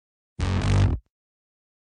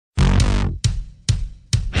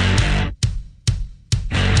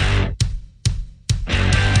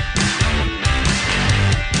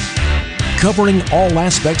covering all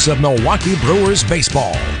aspects of Milwaukee Brewers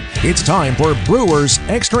baseball. It's time for Brewers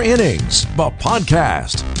Extra Innings, the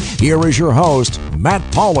podcast. Here is your host, Matt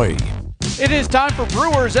Pauley. It is time for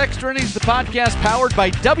Brewers Extra Innings, the podcast powered by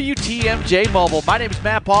WTMJ Mobile. My name is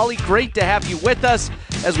Matt Pauley. Great to have you with us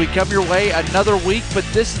as we come your way another week, but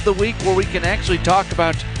this is the week where we can actually talk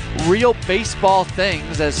about real baseball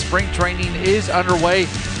things as spring training is underway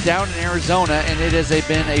down in Arizona, and it has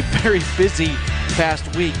been a very busy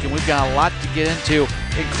past week, and we've got a lot to get into,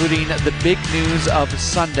 including the big news of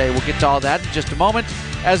Sunday. We'll get to all that in just a moment.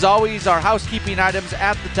 As always, our housekeeping items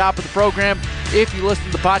at the top of the program. If you listen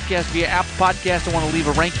to the podcast via Apple Podcasts and want to leave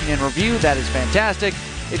a ranking and review, that is fantastic.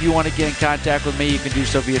 If you want to get in contact with me, you can do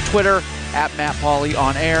so via Twitter at Matt Pauley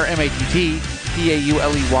on air, MattPauley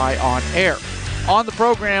on air. On the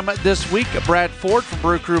program this week, Brad Ford from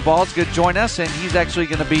Brew Crew Ball is going to join us, and he's actually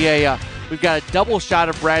going to be we've got a double shot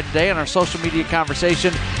of Brad today on our social media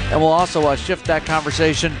conversation, and we'll also shift that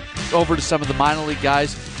conversation over to some of the minor league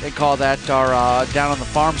guys and call that our Down on the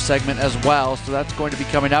Farm segment as well. So that's going to be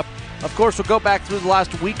coming up. Of course, we'll go back through the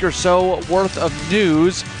last week or so worth of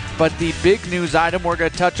news, but the big news item we're going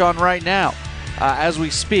to touch on right now as we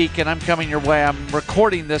speak, and I'm coming your way. I'm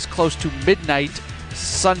recording this close to midnight,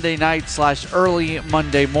 Sunday night / early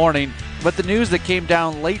Monday morning. But the news that came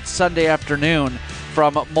down late Sunday afternoon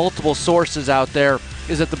from multiple sources out there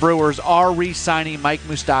is that the Brewers are re-signing Mike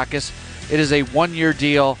Moustakas. It is a one-year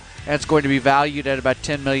deal, and it's going to be valued at about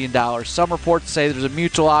 $10 million. Some reports say there's a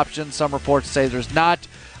mutual option. Some reports say there's not.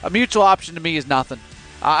 A mutual option to me is nothing.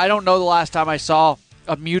 I don't know the last time I saw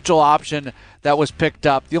a mutual option that was picked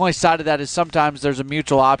up. The only side of that is sometimes there's a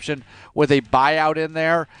mutual option with a buyout in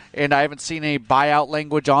there, and I haven't seen any buyout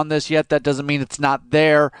language on this yet. That doesn't mean it's not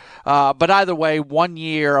there. But either way, 1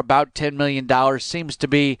 year, about $10 million seems to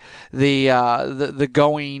be the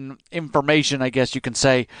going information, I guess you can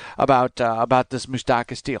say, about this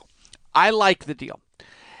Moustakas deal. I like the deal.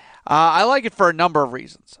 I like it for a number of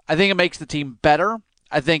reasons. I think it makes the team better.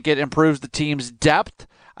 I think it improves the team's depth.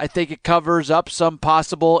 I think it covers up some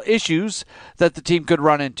possible issues that the team could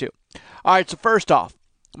run into. All right, so first off,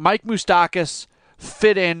 Mike Moustakas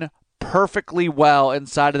fit in perfectly well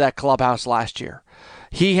inside of that clubhouse last year.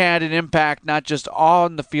 He had an impact not just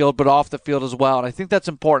on the field, but off the field as well, and I think that's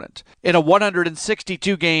important. In a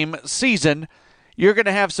 162-game season, you're going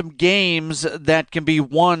to have some games that can be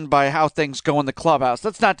won by how things go in the clubhouse.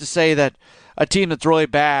 That's not to say that a team that's really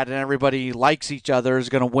bad and everybody likes each other is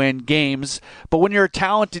going to win games. But when you're a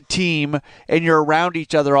talented team and you're around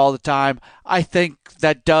each other all the time, I think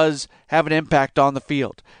that does have an impact on the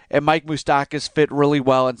field. And Mike Moustakas fit really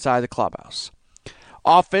well inside the clubhouse.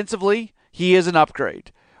 Offensively, he is an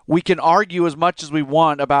upgrade. We can argue as much as we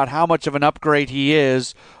want about how much of an upgrade he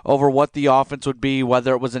is over what the offense would be,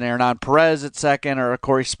 whether it was an Hernan Perez at second or a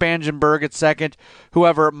Corey Spangenberg at second,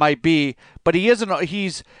 whoever it might be. But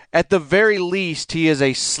he's at the very least, he is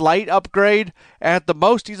a slight upgrade. At the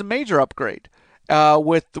most, he's a major upgrade.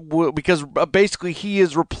 Because basically he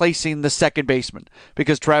is replacing the second baseman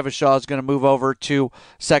because Travis Shaw is going to move over to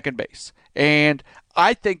second base. And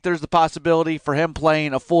I think there's the possibility for him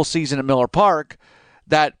playing a full season at Miller Park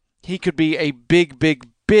that he could be a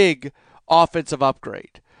big offensive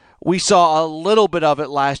upgrade. We saw a little bit of it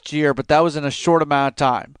last year, but that was in a short amount of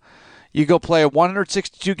time. You go play a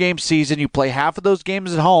 162-game season, you play half of those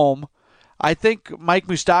games at home. I think Mike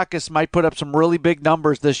Moustakas might put up some really big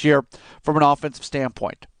numbers this year from an offensive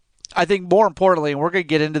standpoint. I think more importantly, and we're going to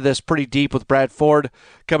get into this pretty deep with Brad Ford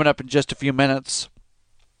coming up in just a few minutes,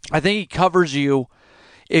 I think he covers you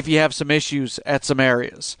if you have some issues at some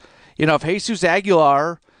areas. You know, if Jesus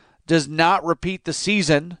Aguilar does not repeat the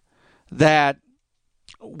season that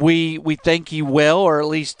we think he will, or at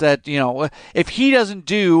least that, you know, if he doesn't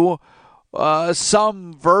do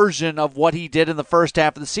some version of what he did in the first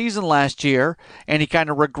half of the season last year, and he kind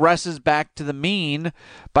of regresses back to the mean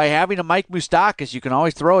by having a Mike Moustakas. You can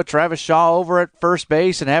always throw a Travis Shaw over at first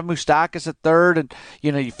base and have Moustakas at third, and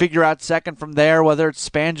you know you figure out second from there, whether it's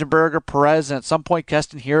Spangenberg or Perez, and at some point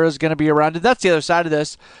Keston Hiura is going to be around. And that's the other side of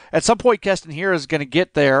this. At some point Keston Hiura is going to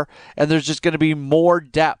get there, and there's just going to be more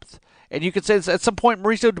depth. And you could say at some point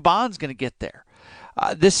Mauricio Dubon is going to get there.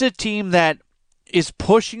 This is a team that is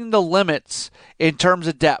pushing the limits in terms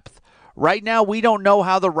of depth. Right now, we don't know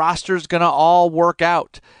how the roster is going to all work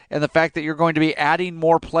out, and the fact that you're going to be adding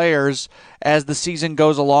more players as the season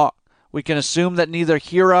goes along. We can assume that neither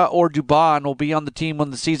Hiura or Dubon will be on the team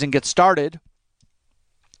when the season gets started.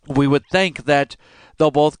 We would think that they'll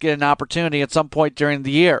both get an opportunity at some point during the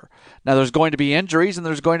year. Now, there's going to be injuries and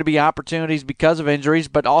there's going to be opportunities because of injuries,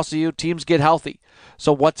 but also teams get healthy.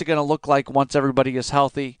 So what's it going to look like once everybody is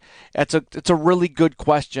healthy? It's a really good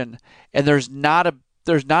question, and there's not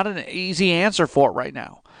an easy answer for it right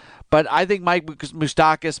now. But I think Mike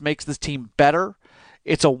Moustakas makes this team better.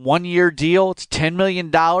 It's a 1-year deal. It's $10 million.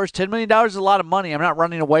 $10 million is a lot of money. I'm not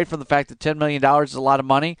running away from the fact that $10 million is a lot of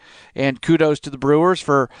money. And kudos to the Brewers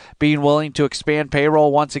for being willing to expand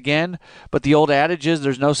payroll once again. But the old adage is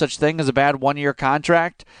there's no such thing as a bad 1-year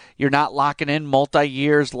contract. You're not locking in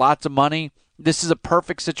multi-years, lots of money. This is a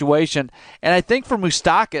perfect situation. And I think for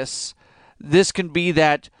Moustakas, this can be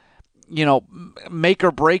that, make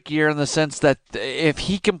or break year in the sense that if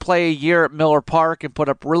he can play a year at Miller Park and put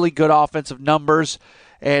up really good offensive numbers,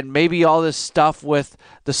 and maybe all this stuff with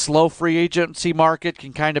the slow free agency market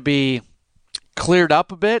can kind of be cleared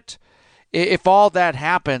up a bit, if all that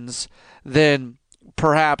happens, then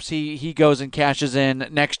perhaps he goes and cashes in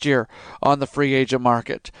next year on the free agent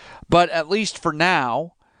market. But at least for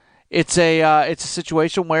now, it's a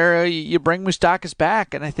situation where you bring Moustakas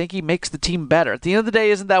back, and I think he makes the team better. At the end of the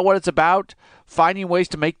day, isn't that what it's about? Finding ways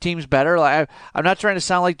to make teams better. I'm not trying to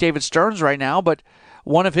sound like David Stearns right now, but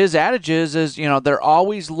one of his adages is, they're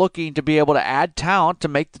always looking to be able to add talent to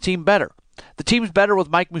make the team better. The team's better with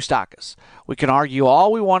Mike Moustakas. We can argue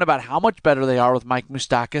all we want about how much better they are with Mike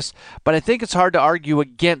Moustakas, but I think it's hard to argue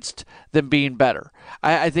against them being better.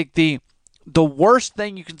 I think the worst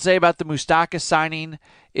thing you can say about the Moustakas signing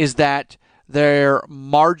is that they're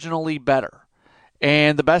marginally better.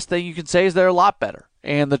 And the best thing you can say is they're a lot better.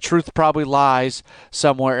 And the truth probably lies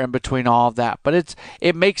somewhere in between all of that. But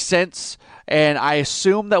it makes sense, and I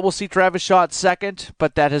assume that we'll see Travis Shaw at second,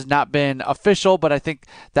 but that has not been official. But I think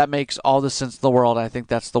that makes all the sense in the world. I think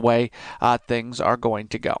that's the way things are going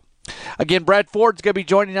to go. Again, Brad Ford's going to be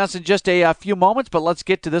joining us in just a few moments, but let's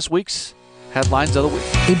get to this week's headlines of the week.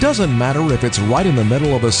 It doesn't matter if it's right in the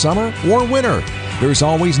middle of the summer or winter. There's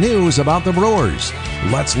always news about the Brewers.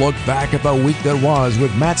 Let's look back at the week that was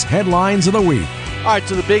with Matt's headlines of the week. All right,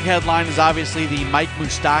 so the big headline is obviously the Mike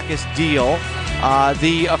Moustakas deal.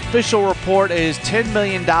 The official report is $10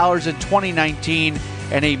 million in 2019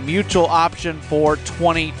 and a mutual option for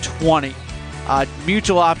 2020.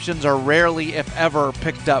 Mutual options are rarely, if ever,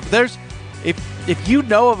 picked up. If you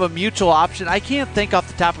know of a mutual option, I can't think off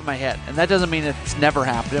the top of my head, and that doesn't mean it's never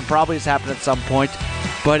happened. It probably has happened at some point.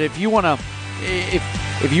 But if you want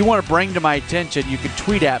to bring to my attention, you can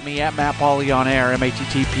tweet at me at Matt Pauley on air,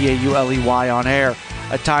 MattPauley on air,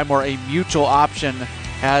 a time where a mutual option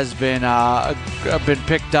has been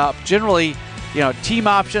picked up. Generally, team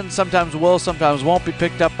options sometimes will, sometimes won't be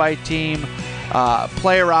picked up by a team.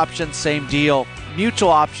 Player options, same deal. Mutual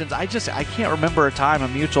options, I can't remember a time a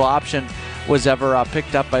mutual option was ever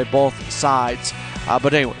picked up by both sides.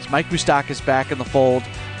 But anyways, Mike Moustakas back in the fold.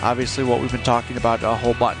 Obviously what we've been talking about a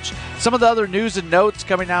whole bunch. Some of the other news and notes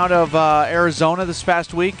coming out of Arizona this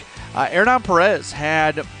past week. Hernan Perez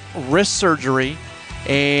had wrist surgery,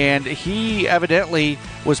 and he evidently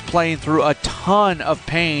was playing through a ton of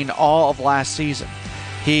pain all of last season.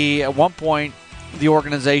 At one point, the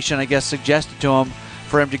organization, I guess, suggested to him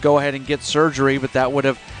for him to go ahead and get surgery, but that would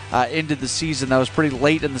have ended the season. That was pretty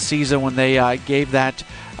late in the season when they gave that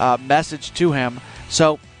message to him.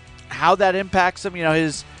 So how that impacts him,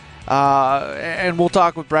 and we'll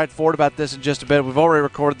talk with Brad Ford about this in just a bit. We've already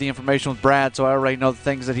recorded the information with Brad, so I already know the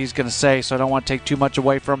things that he's going to say, so I don't want to take too much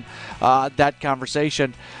away from that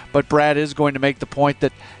conversation. But Brad is going to make the point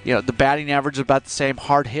that the batting average is about the same.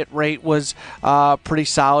 Hard hit rate was pretty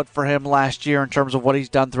solid for him last year in terms of what he's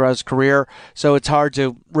done throughout his career. So it's hard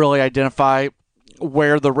to really identify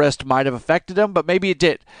where the wrist might have affected him, but maybe it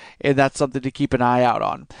did, and that's something to keep an eye out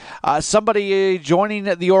on. Somebody joining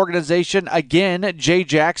the organization again, Jay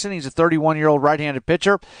Jackson. He's a 31-year-old right-handed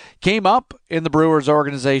pitcher. Came up in the Brewers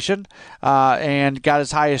organization and got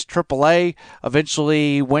as high as AAA.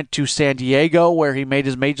 Eventually went to San Diego, where he made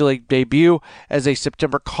his major league debut as a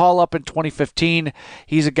September call-up in 2015.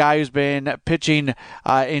 He's a guy who's been pitching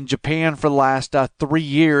in Japan for the last 3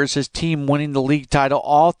 years. His team winning the league title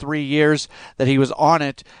all 3 years that he was on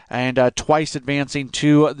it, and twice advancing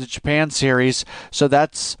to the Japan series. So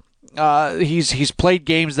that's he's played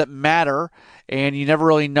games that matter, and you never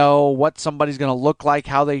really know what somebody's going to look like,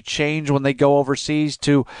 how they change when they go overseas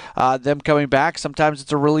to them coming back. Sometimes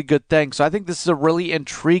it's a really good thing. So I think this is a really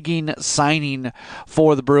intriguing signing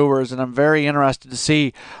for the Brewers, and I'm very interested to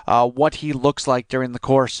see what he looks like during the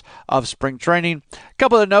course of spring training. A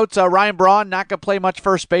couple of notes. Ryan Braun not going to play much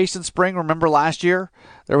first base in spring. Remember last year?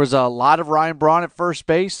 There was a lot of Ryan Braun at first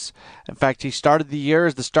base. In fact, he started the year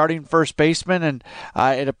as the starting first baseman, and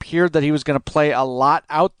it appeared that he was going to play a lot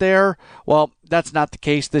out there. Well, that's not the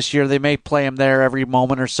case this year. They may play him there every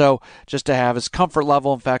moment or so just to have his comfort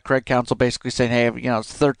level. In fact, Craig Counsell basically saying, hey,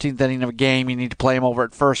 it's the 13th inning of a game. You need to play him over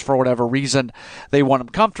at first for whatever reason. They want him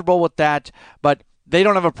comfortable with that, but they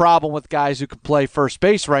don't have a problem with guys who can play first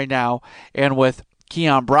base right now. And with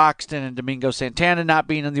Keon Broxton and Domingo Santana not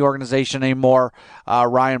being in the organization anymore,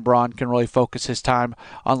 Ryan Braun can really focus his time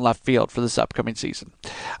on left field for this upcoming season.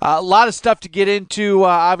 A lot of stuff to get into,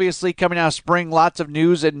 obviously, coming out of spring. Lots of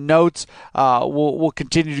news and notes. We'll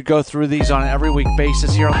continue to go through these on an every week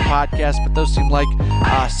basis here on the podcast, but those seem like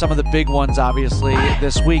some of the big ones, obviously,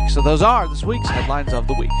 this week. So those are this week's headlines of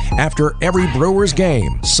the week. After every Brewers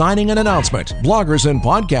game, signing an announcement, bloggers and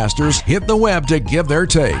podcasters hit the web to give their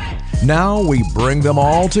take. Now we bring them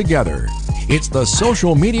all together. It's the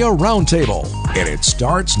Social Media Roundtable, and it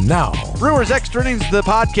starts now. Brewers Extra Innings, the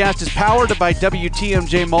podcast, is powered by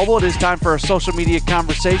WTMJ Mobile. It is time for a social media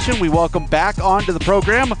conversation. We welcome back onto the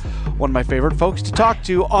program one of my favorite folks to talk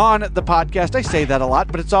to on the podcast. I say that a lot,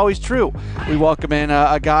 but it's always true. We welcome in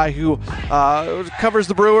a guy who covers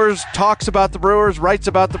the Brewers, talks about the Brewers, writes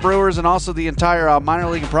about the Brewers, and also the entire minor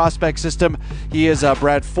league and prospect system. He is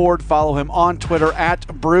Brad Ford. Follow him on Twitter at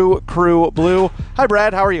BrewCrewBlue. Hi,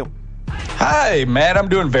 Brad. How are you? Hi, Matt. I'm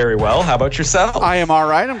doing very well. How about yourself? I am all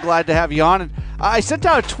right. I'm glad to have you on. And I sent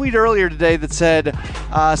out a tweet earlier today that said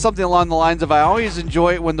something along the lines of, I always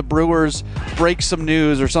enjoy it when the Brewers break some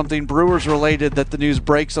news or something Brewers related that the news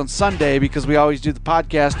breaks on Sunday, because we always do the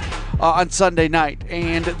podcast on Sunday night.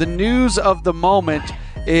 And the news of the moment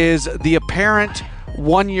is the apparent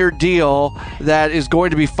one-year deal that is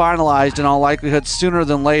going to be finalized in all likelihood sooner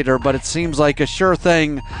than later, but it seems like a sure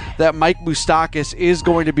thing that Mike Moustakas is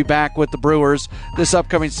going to be back with the Brewers this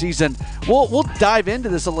upcoming season. We'll dive into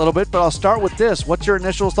this a little bit, but I'll start with this. What's your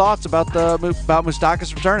initial thoughts about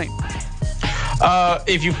Moustakas returning?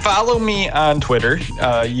 If you follow me on Twitter,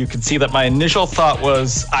 you can see that my initial thought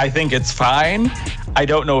was, I think it's fine. I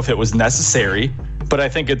don't know if it was necessary, but I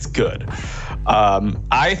think it's good.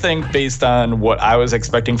 I think, based on what I was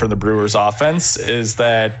expecting from the Brewers offense, is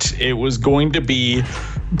that it was going to be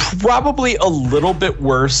probably a little bit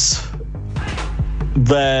worse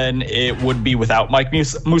than it would be without Mike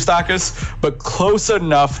Moustakas, but close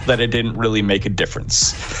enough that it didn't really make a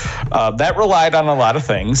difference. That relied on a lot of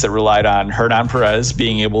things. It relied on Hernan Perez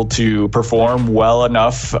being able to perform well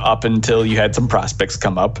enough up until you had some prospects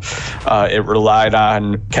come up. It relied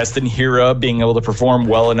on Keston Hiura being able to perform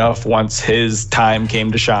well enough once his time came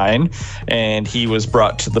to shine and he was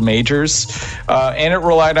brought to the majors. And it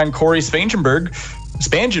relied on Corey Spangenberg,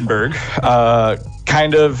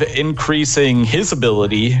 kind of increasing his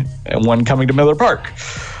ability when coming to Miller Park.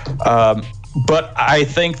 But I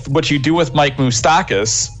think what you do with Mike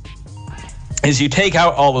Moustakas is you take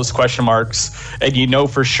out all those question marks and you know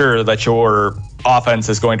for sure that your offense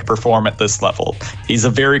is going to perform at this level. He's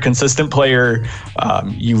a very consistent player.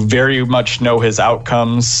 You very much know his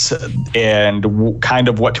outcomes and kind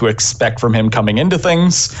of what to expect from him coming into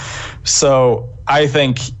things. So I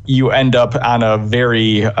think you end up on a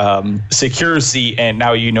very secure seat, and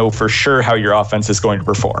now you know for sure how your offense is going to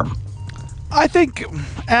perform. I think,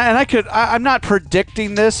 and I'm not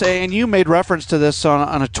predicting this, and you made reference to this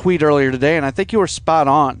on a tweet earlier today, and I think you were spot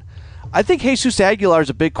on. I think Jesus Aguilar is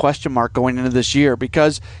a big question mark going into this year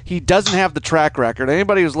because he doesn't have the track record.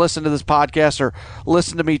 Anybody who's listened to this podcast or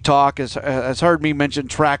listened to me talk has heard me mention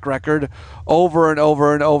track record over and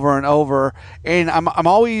over and over and over. And I'm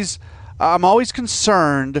always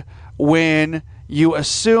concerned when you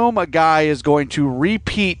assume a guy is going to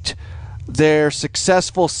repeat their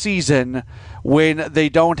successful season when they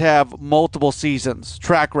don't have multiple seasons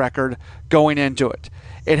track record going into it.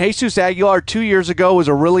 And Jesus Aguilar 2 years ago was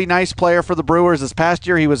a really nice player for the Brewers. This past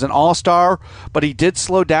year he was an all-star, but he did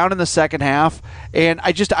slow down in the second half. And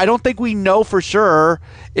I don't think we know for sure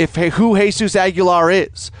who Jesus Aguilar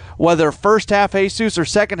is, whether first half Jesus or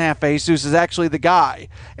second half Jesus is actually the guy.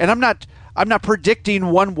 And I'm not predicting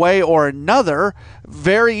one way or another.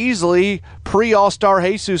 Very easily, pre-All-Star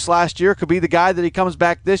Jesus last year could be the guy that he comes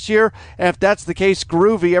back this year. And if that's the case,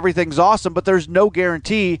 groovy, everything's awesome. But there's no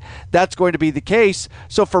guarantee that's going to be the case.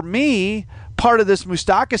 So for me, part of this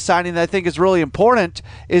Moustakas signing that I think is really important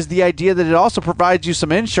is the idea that it also provides you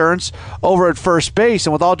some insurance over at first base.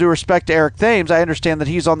 And with all due respect to Eric Thames, I understand that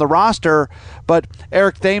he's on the roster, but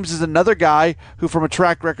Eric Thames is another guy who, from a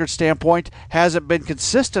track record standpoint, hasn't been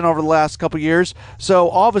consistent over the last couple of years. So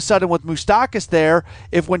all of a sudden with Moustakas there,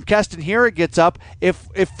 if when Keston Hiura gets up, if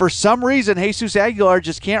for some reason Jesus Aguilar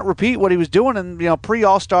just can't repeat what he was doing in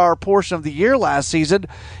pre-All-Star portion of the year last season,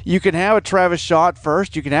 you can have a Travis Shaw at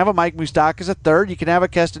first, you can have a Mike Moustakas at third, you can have a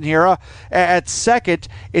Keston Hiura at second.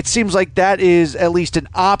 It seems like that is at least an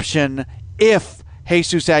option if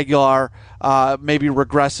Jesus Aguilar maybe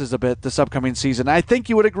regresses a bit this upcoming season. I think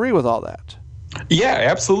you would agree with all that. Yeah,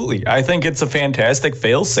 absolutely. I think it's a fantastic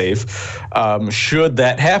fail-safe should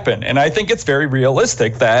that happen. And I think it's very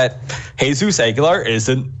realistic that Jesus Aguilar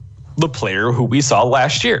isn't the player who we saw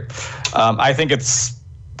last year. I think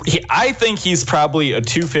he's probably a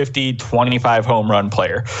 250, 25 home run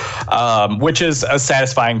player, which is a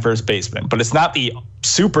satisfying first baseman. But it's not the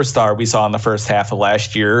superstar we saw in the first half of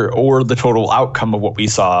last year or the total outcome of what we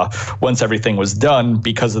saw once everything was done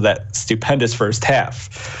because of that stupendous first half.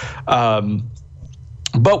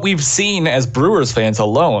 But we've seen, as Brewers fans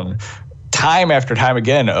alone, time after time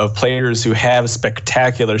again, of players who have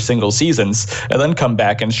spectacular single seasons and then come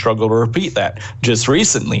back and struggle to repeat that. Just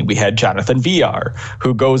recently, we had Jonathan VR,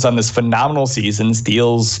 who goes on this phenomenal season,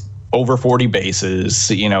 steals over 40 bases,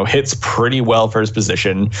 hits pretty well for his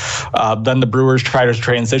position. Then the Brewers try to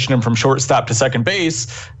transition him from shortstop to second base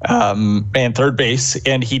and third base,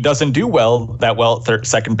 and he doesn't do that well at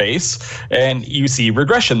second base, and you see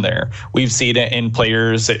regression there. We've seen it in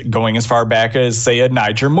players going as far back as, say, a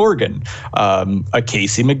Niger Morgan, a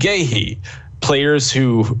Casey McGahee, players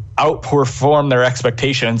who outperform their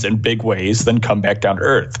expectations in big ways, then come back down to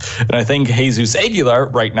earth. And I think Jesus Aguilar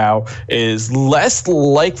right now is less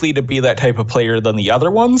likely to be that type of player than the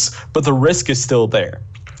other ones, but the risk is still there.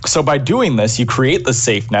 So by doing this, you create the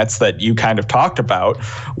safe nets that you kind of talked about,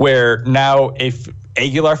 where now if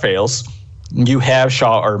Aguilar fails, you have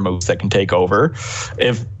Shaw or Moose that can take over.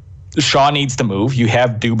 If Shaw needs to move, you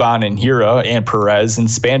have Dubon and Hiura and Perez and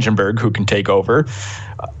Spangenberg who can take over.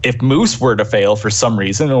 If Moose were to fail for some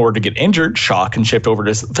reason or to get injured, Shaw can shift over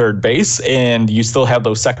to third base, and you still have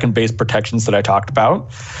those second base protections that I talked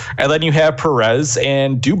about. And then you have Perez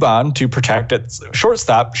and Dubon to protect at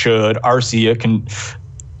shortstop should Arcia can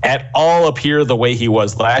at all appear the way he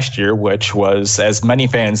was last year, which was, as many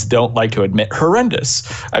fans don't like to admit, horrendous.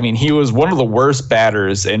 I mean, he was one of the worst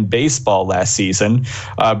batters in baseball last season,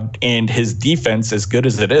 and his defense, as good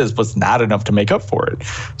as it is, was not enough to make up for it.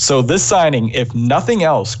 So this signing, if nothing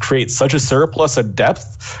else, creates such a surplus of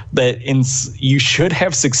depth that you should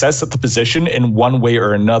have success at the position in one way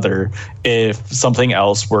or another if something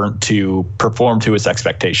else weren't to perform to its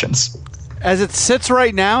expectations. As it sits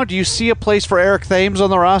right now, do you see a place for Eric Thames on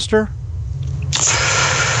the roster?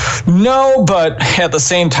 No, but at the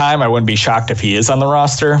same time, I wouldn't be shocked if he is on the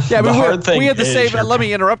roster. Yeah, the hard thing we had the same. Let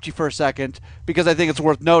me interrupt you for a second because I think it's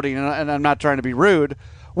worth noting, and I'm not trying to be rude.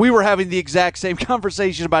 We were having the exact same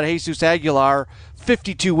conversation about Jesus Aguilar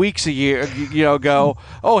 52 weeks ago.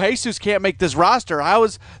 Oh, Jesus can't make this roster.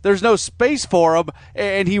 There's no space for him,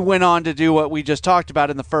 and he went on to do what we just talked about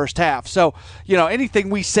in the first half. So, anything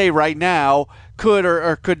we say right now could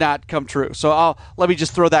or could not come true. So let me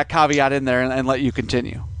just throw that caveat in there and let you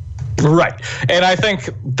continue. Right. And I think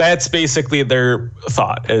that's basically their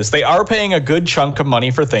thought, is they are paying a good chunk of money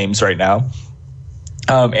for Thames right now.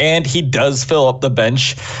 And he does fill up the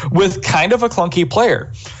bench with kind of a clunky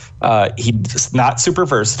player. He's not super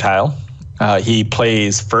versatile. He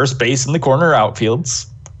plays first base in the corner outfields,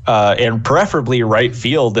 and preferably right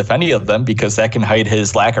field, if any of them, because that can hide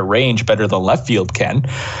his lack of range better than left field can.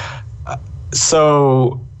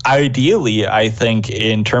 So ideally, I think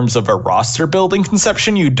in terms of a roster building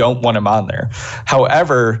conception, you don't want him on there.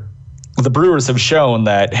 However, the Brewers have shown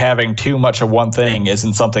that having too much of one thing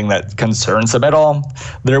isn't something that concerns them at all.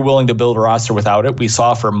 They're willing to build a roster without it. We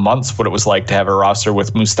saw for months what it was like to have a roster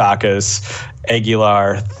with Moustakas,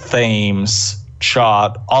 Aguilar, Thames,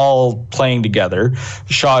 Shaw, all playing together.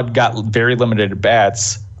 Shaw got very limited at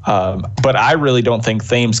bats. But I really don't think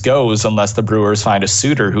Thames goes unless the Brewers find a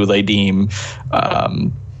suitor who they deem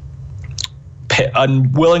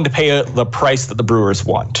unwilling to pay the price that the Brewers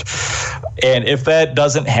want. And if that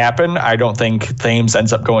doesn't happen, I don't think Thames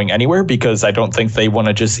ends up going anywhere, because I don't think they want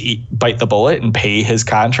to just bite the bullet and pay his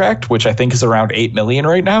contract, which I think is around $8 million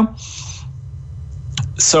right now.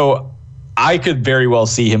 So I could very well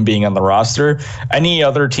see him being on the roster. Any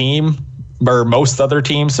other team or most other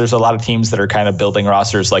teams. There's a lot of teams that are kind of building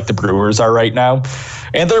rosters like the Brewers are right now.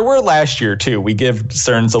 And there were last year, too. We give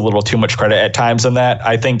Stearns a little too much credit at times on that.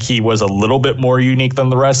 I think he was a little bit more unique than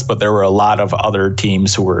the rest, but there were a lot of other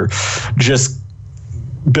teams who were just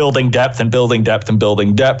building depth and building depth and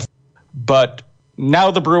building depth. But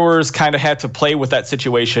now the Brewers kind of had to play with that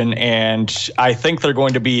situation, and I think they're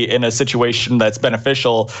going to be in a situation that's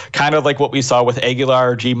beneficial, kind of like what we saw with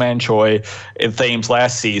Aguilar, G-Man Choi, and Thames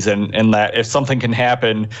last season, in that if something can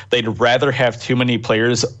happen, they'd rather have too many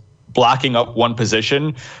players blocking up one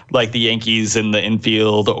position, like the Yankees in the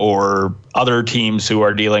infield or other teams who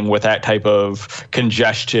are dealing with that type of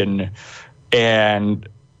congestion, and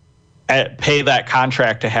pay that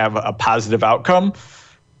contract to have a positive outcome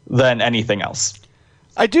than anything else.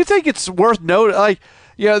 I do think it's worth noting, like,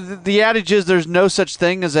 the adage is there's no such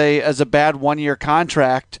thing as a bad 1-year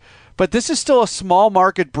contract, but this is still a small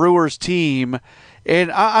market Brewers team,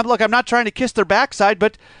 and I'm not trying to kiss their backside,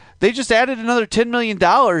 but they just added another $10 million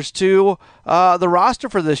to the roster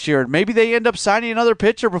for this year. Maybe they end up signing another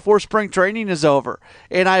pitcher before spring training is over.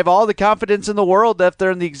 And I have all the confidence in the world that if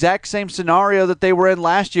they're in the exact same scenario that they were in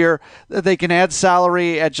last year, that they can add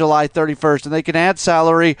salary at July 31st and they can add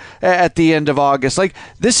salary at the end of August. Like,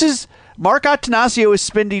 this is... Mark Attanasio is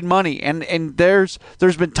spending money, and there's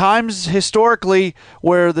been times historically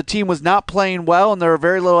where the team was not playing well and there were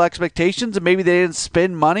very little expectations and maybe they didn't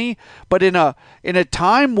spend money. But in a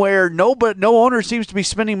time where no owner seems to be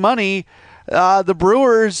spending money, the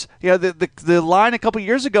Brewers, the line a couple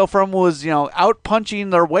years ago from was out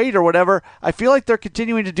punching their weight or whatever. I feel like they're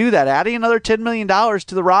continuing to do that. Adding another $10 million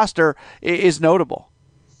to the roster is notable.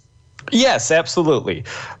 Yes, absolutely.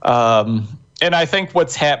 And I think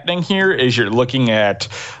what's happening here is you're looking at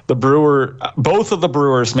both of the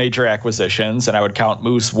Brewers' major acquisitions, and I would count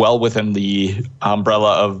Moose well within the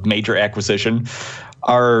umbrella of major acquisition,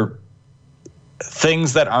 are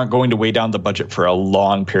things that aren't going to weigh down the budget for a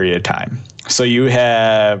long period of time. So you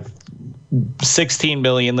have $16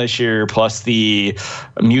 million this year plus the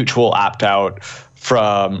mutual opt-out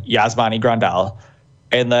from Yasmani Grandal,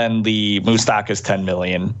 and then the Moustakas $10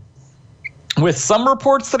 million. With some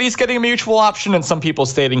reports that he's getting a mutual option and some people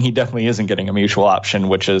stating he definitely isn't getting a mutual option,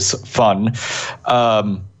 which is fun.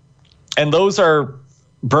 And those are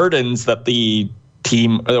burdens that the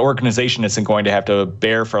organization isn't going to have to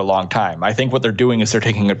bear for a long time. I think what they're doing is they're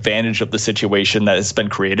taking advantage of the situation that has been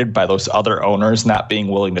created by those other owners not being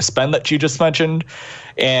willing to spend that you just mentioned,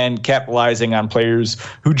 and capitalizing on players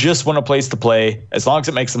who just want a place to play as long as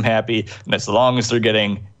it makes them happy and as long as they're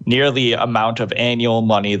getting near the amount of annual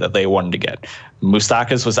money that they wanted to get.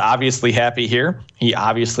 Moustakas was obviously happy here. He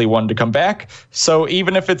obviously wanted to come back. So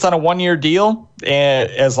even if it's on a 1-year deal,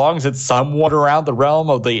 as long as it's somewhat around the realm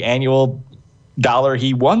of the annual dollar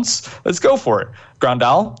he wants, let's go for it.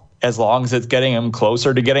 Grandal, as long as it's getting him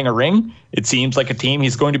closer to getting a ring, it seems like a team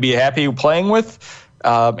he's going to be happy playing with,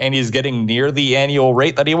 and he's getting near the annual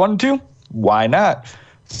rate that he wanted to. Why not?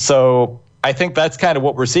 So I think that's kind of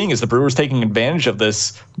what we're seeing is the Brewers taking advantage of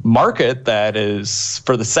this market that is,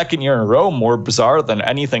 for the second year in a row, more bizarre than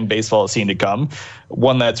anything baseball has seen to come,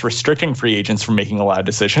 one that's restricting free agents from making a lot of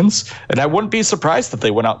decisions. And I wouldn't be surprised if they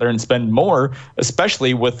went out there and spend more,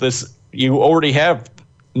 especially with this. You already have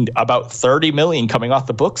about $30 million coming off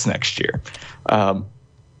the books next year.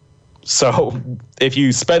 So if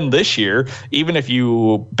you spend this year, even if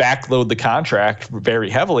you backload the contract very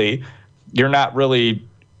heavily, you're not really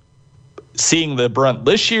seeing the brunt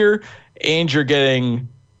this year, and you're getting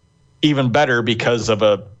even better because of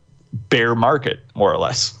a bear market, more or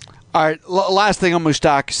less. All right, last thing on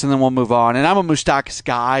Moustakas, and then we'll move on. And I'm a Moustakas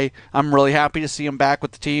guy. I'm really happy to see him back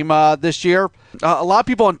with the team this year. A lot of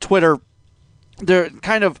people on Twitter, they're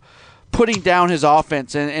kind of putting down his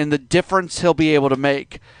offense and the difference he'll be able to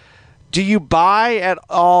make. Do you buy at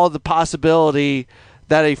all the possibility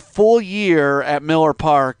that a full year at Miller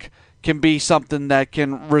Park can be something that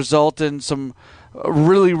can result in some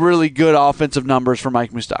really, really good offensive numbers for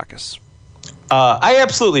Mike Moustakas? I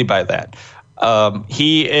absolutely buy that.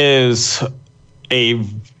 He's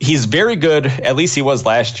very good, at least he was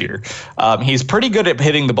last year. He's pretty good at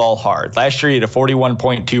hitting the ball hard. Last year he had a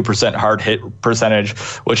 41.2% hard hit percentage,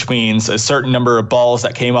 which means a certain number of balls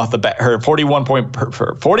that came off the bat, or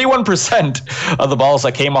 41% of the balls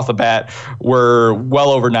that came off the bat were well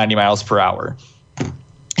over 90 miles per hour.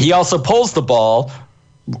 He also pulls the ball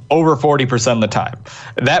over 40% of the time.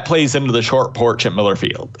 That plays into the short porch at Miller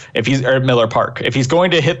Park. If he's going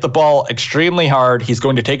to hit the ball extremely hard, he's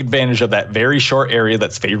going to take advantage of that very short area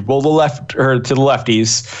that's favorable to the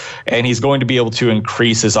lefties, and he's going to be able to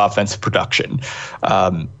increase his offensive production.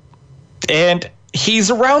 And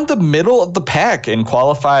he's around the middle of the pack in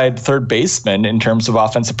qualified third baseman in terms of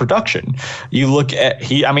offensive production. You look at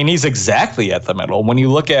he's exactly at the middle. When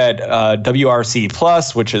you look at WRC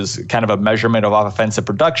plus, which is kind of a measurement of offensive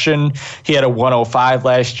production, he had a 105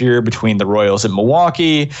 last year between the Royals and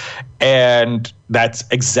Milwaukee, and that's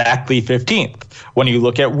exactly 15th. When you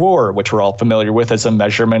look at WAR, which we're all familiar with as a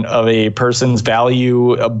measurement of a person's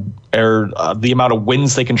value or the amount of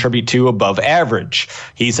wins they contribute to above average,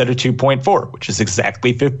 he's at a 2.4, which is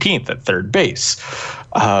exactly 15th at third base.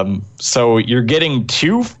 So you're getting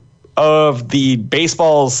two of the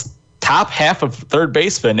baseball's top half of third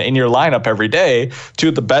basemen in your lineup every day, two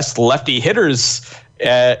of the best lefty hitters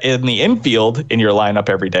in the infield in your lineup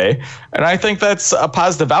every day. And I think that's a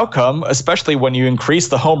positive outcome, especially when you increase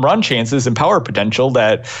the home run chances and power potential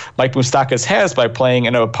that Mike Moustakas has by playing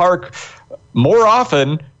in a park more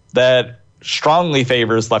often that strongly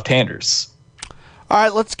favors left-handers. All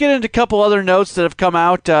right, let's get into a couple other notes that have come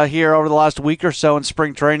out here over the last week or so in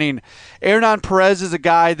spring training. Hernan Perez is a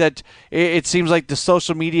guy that it seems like the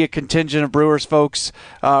social media contingent of Brewers folks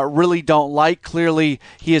really don't like. Clearly,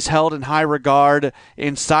 he is held in high regard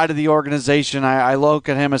inside of the organization. I look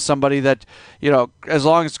at him as somebody that, as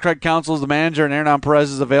long as Craig Counsell is the manager and Hernan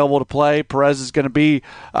Perez is available to play, Perez is going to be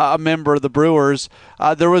a member of the Brewers.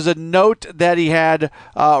 There was a note that he had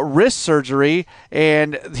wrist surgery,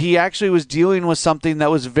 and he actually was dealing with something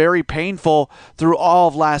that was very painful through all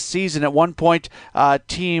of last season. At one point,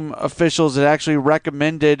 team officials had actually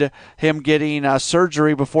recommended him getting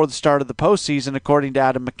surgery before the start of the postseason. According to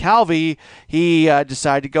Adam McCalvey, he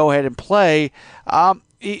decided to go ahead and play.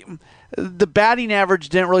 The batting average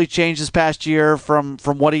didn't really change this past year from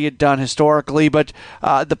what he had done historically, but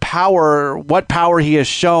what power he has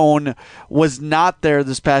shown was not there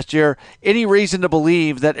this past year. Any reason to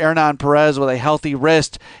believe that Hernan Perez with a healthy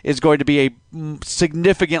wrist is going to be a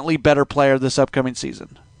significantly better player this upcoming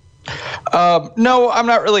season? No, I'm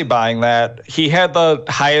not really buying that. He had the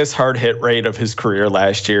highest hard hit rate of his career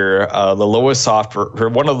last year, one of the lowest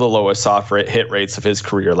soft hit rates of his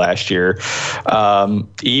career last year.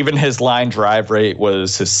 Even his line drive rate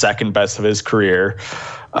was his second best of his career.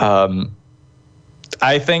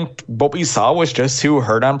 I think what we saw was just who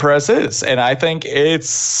Hernan Perez is. And I think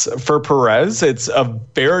for Perez, it's a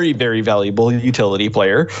very, very valuable utility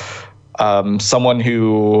player. Someone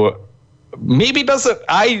who maybe doesn't.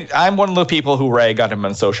 I'm one of the people who rag on him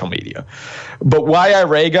on social media. But why I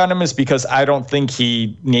rag on him is because I don't think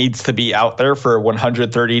he needs to be out there for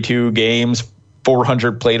 132 games,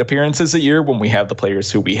 400 plate appearances a year when we have the players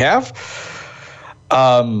who we have.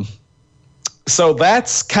 So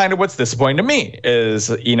that's kind of what's disappointing to me is,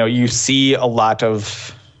 you see a lot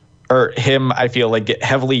of him, I feel like, get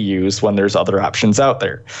heavily used when there's other options out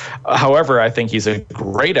there. However, I think he's a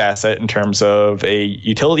great asset in terms of a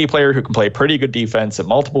utility player who can play pretty good defense at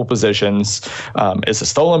multiple positions, is a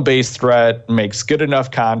stolen base threat, makes good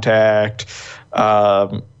enough contact.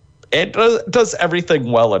 It does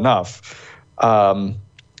everything well enough.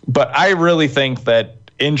 But I really think that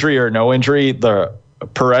injury or no injury, the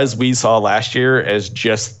Perez we saw last year is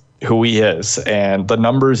just who he is. And the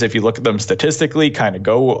numbers, if you look at them statistically, kind of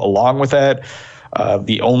go along with that.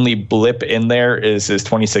 The only blip in there is his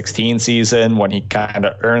 2016 season when he kind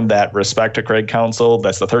of earned that respect to Craig Counsell.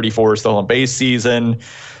 That's the 34 stolen base season,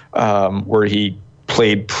 where he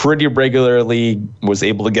played pretty regularly, was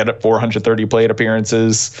able to get at 430 plate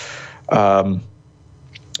appearances.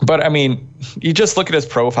 But I mean, you just look at his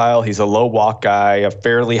profile. He's a low walk guy, a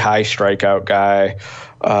fairly high strikeout guy.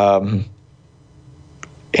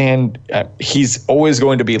 And he's always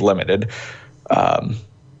going to be limited.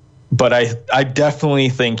 But I definitely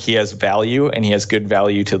think he has value, and he has good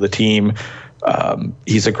value to the team.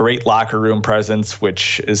 He's a great locker room presence,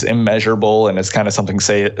 which is immeasurable, and it's kind of something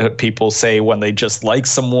people say when they just like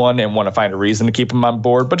someone and want to find a reason to keep him on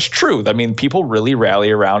board. But it's true. I mean, people really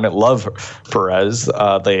rally around and love Perez.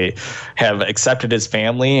 They have accepted his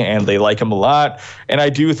family, and they like him a lot. And I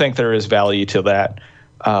do think there is value to that.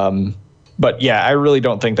 But yeah, I really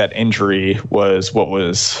don't think that injury was what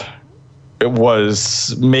was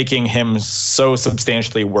making him so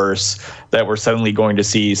substantially worse that we're suddenly going to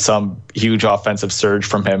see some huge offensive surge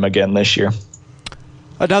from him again this year.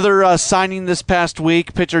 Another signing this past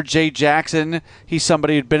week, pitcher Jay Jackson. He's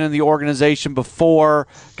somebody who'd been in the organization before,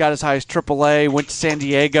 got as high as AAA, went to San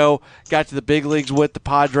Diego, got to the big leagues with the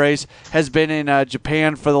Padres, has been in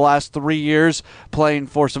Japan for the last 3 years, playing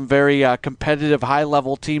for some very competitive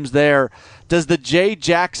high-level teams there. Does the Jay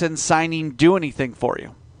Jackson signing do anything for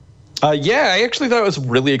you? Yeah, I actually thought it was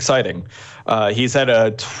really exciting. He's had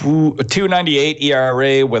a 2.98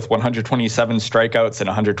 ERA with 127 strikeouts and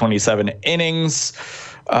 127 innings.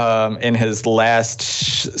 in his last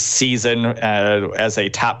season as a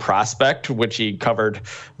top prospect, which he covered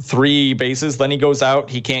 3 bases. Then he goes out.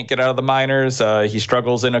 He can't get out of the minors. He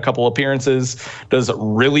struggles in a couple appearances, does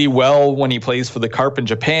really well when he plays for the Carp in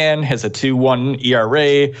Japan, has a 2.1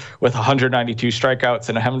 ERA with 192 strikeouts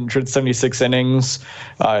and 176 innings.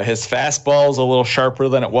 His fastball is a little sharper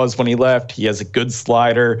than it was when he left. He has a good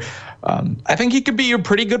slider. I think he could be a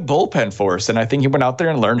pretty good bullpen force, and I think he went out there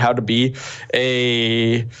and learned how to be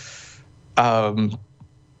a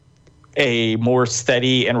more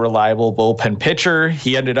steady and reliable bullpen pitcher.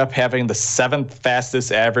 He ended up having the 7th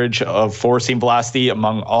fastest average of four-seam velocity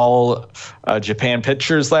among all Japan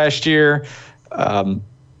pitchers last year.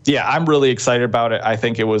 Yeah, I'm really excited about it. I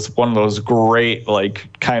think it was one of those great,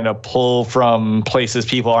 kind of pull from places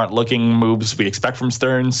people aren't looking moves we expect from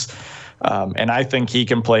Stearns. And I think he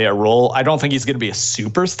can play a role. I don't think he's going to be a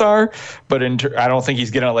superstar, but I don't think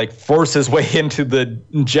he's going to force his way into the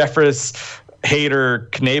Jeffress, Hader,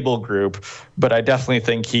 Knebel group. But I definitely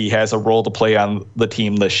think he has a role to play on the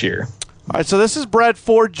team this year. All right, so this is Brad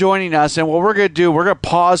Ford joining us, and what we're going to do, we're going to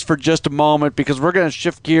pause for just a moment because we're going to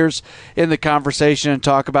shift gears in the conversation and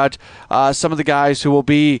talk about some of the guys who will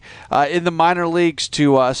be in the minor leagues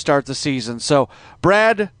to start the season. So,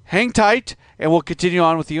 Brad, hang tight, and we'll continue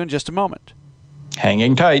on with you in just a moment.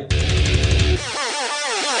 Hanging tight.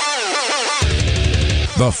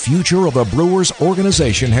 The future of the Brewers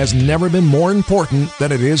organization has never been more important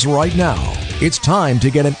than it is right now. It's time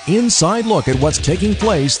to get an inside look at what's taking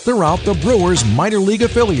place throughout the Brewers minor league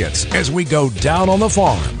affiliates as we go down on the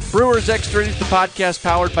farm. Brewers Extra Innings, the podcast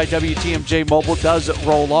powered by WTMJ Mobile, does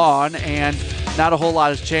roll on, and not a whole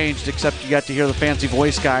lot has changed except you got to hear the fancy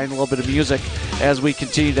voice guy and a little bit of music as we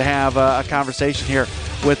continue to have a conversation here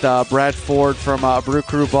with Brad Ford from Brew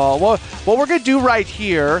Crew Ball. Well, what we're going to do right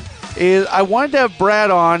here is I wanted to have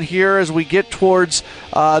Brad on here as we get towards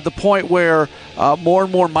the point where more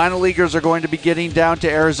and more minor leaguers are going to be getting down to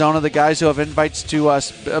Arizona. The guys who have invites to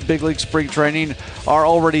big league spring training are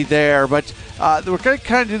already there. But we're going to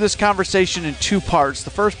kind of do this conversation in 2 parts. The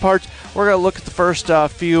first part, we're going to look at the first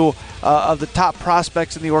few of the top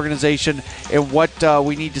prospects in the organization and what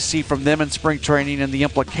we need to see from them in spring training and the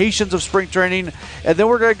implications of spring training. And then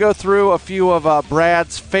we're going to go through a few of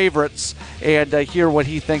Brad's favorites and hear what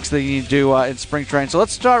he thinks they need to do in spring training. So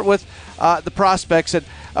let's start with the prospects. And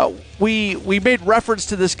we made reference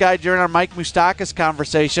to this guy during our Mike Moustakas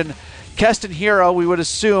conversation. Keston Hiura, we would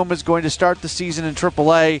assume, is going to start the season in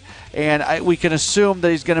AAA, and we can assume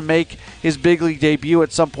that he's going to make his big league debut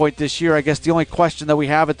at some point this year. I guess the only question that we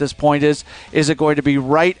have at this point is it going to be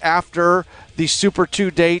right after the Super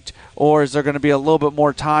 2 date, or is there going to be a little bit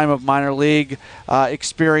more time of minor league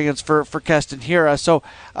experience for Keston Hiura? So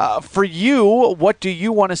for you, what do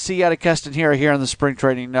you want to see out of Keston Hiura here in the spring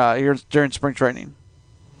training, here during spring training?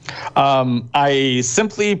 I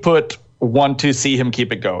simply put want to see him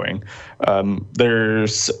keep it going.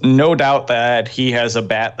 There's no doubt that he has a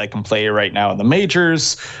bat that can play right now in the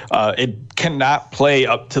majors. It cannot play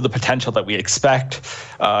up to the potential that we expect.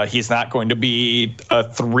 He's not going to be a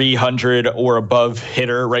 300 or above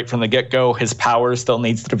hitter right from the get-go. His power still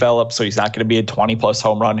needs to develop, so he's not going to be a 20-plus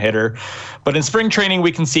home run hitter. But in spring training,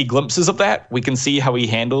 we can see glimpses of that. We can see how he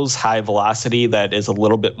handles high velocity that is a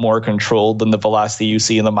little bit more controlled than the velocity you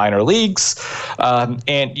see in the minor leagues.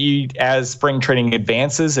 As spring training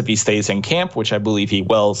advances, if he stays in camp, which I believe he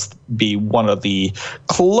will be one of the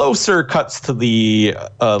closer cuts to the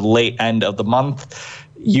late end of the month,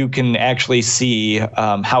 you can actually see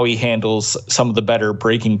how he handles some of the better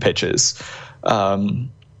breaking pitches.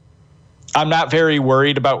 I'm not very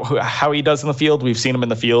worried about how he does in the field. We've seen him in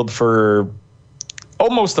the field for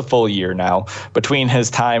almost a full year now, between his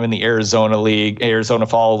time in the Arizona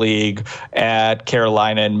Fall League, at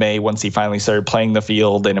Carolina in May, once he finally started playing the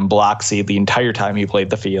field, and in Biloxi the entire time he played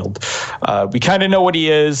the field. We kind of know what he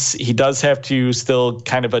is. He does have to still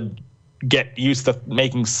kind of get used to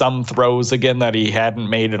making some throws again that he hadn't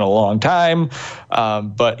made in a long time.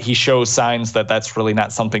 But he shows signs that that's really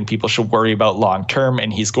not something people should worry about long term,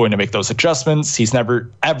 and he's going to make those adjustments. He's never,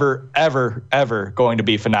 ever, ever, ever going to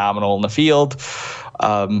be phenomenal in the field.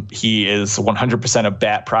 He is 100% a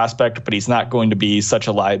bat prospect, but he's not going to be such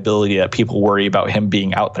a liability that people worry about him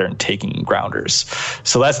being out there and taking grounders.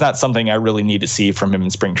 So that's not something I really need to see from him in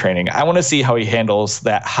spring training. I want to see how he handles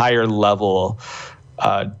that higher level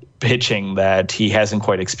pitching that he hasn't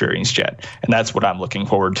quite experienced yet. And that's what I'm looking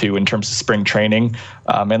forward to in terms of spring training.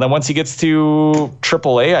 And then once he gets to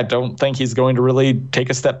AAA, I don't think he's going to really take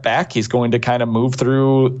a step back. He's going to kind of move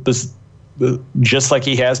through this just like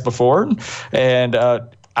he has before. And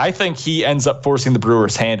I think he ends up forcing the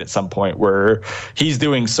Brewers' hand at some point where he's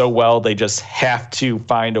doing so well, they just have to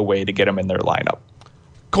find a way to get him in their lineup.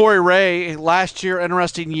 Corey Ray, last year,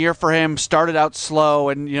 interesting year for him, started out slow,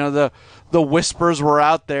 and the whispers were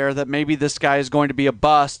out there that maybe this guy is going to be a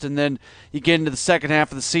bust, and then you get into the second half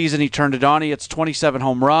of the season, he turned it on. He hits 27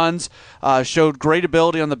 home runs, showed great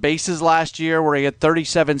ability on the bases last year where he had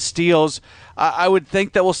 37 steals. I would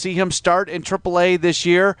think that we'll see him start in AAA this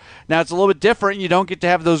year. Now, it's a little bit different. You don't get to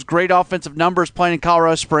have those great offensive numbers playing in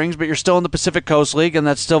Colorado Springs, but you're still in the Pacific Coast League, and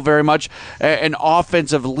that's still very much an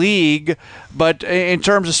offensive league. But in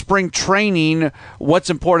terms of spring training, what's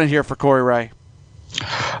important here for Corey Ray?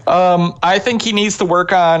 I think he needs to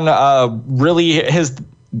work on really his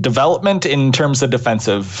development in terms of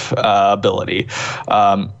defensive ability.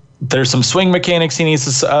 There's some swing mechanics he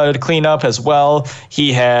needs to clean up as well.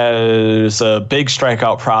 He has a big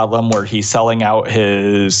strikeout problem where he's selling out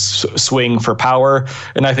his swing for power.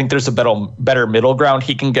 And I think there's a better middle ground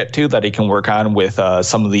he can get to that he can work on with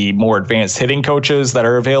some of the more advanced hitting coaches that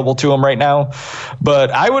are available to him right now.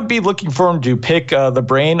 But I would be looking for him to pick the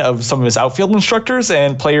brain of some of his outfield instructors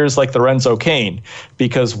and players like Lorenzo Cain.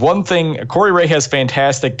 Because one thing, Corey Ray has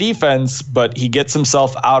fantastic defense, but he gets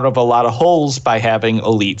himself out of a lot of holes by having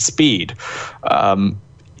elite speed.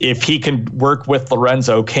 If he can work with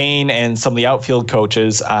Lorenzo Cain and some of the outfield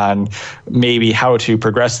coaches on maybe how to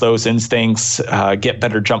progress those instincts, get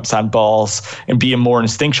better jumps on balls, and be a more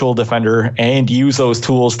instinctual defender and use those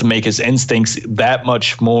tools to make his instincts that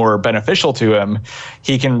much more beneficial to him,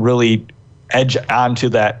 he can really edge onto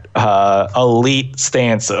that elite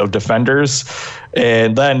stance of defenders.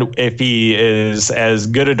 And then if he is as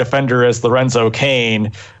good a defender as Lorenzo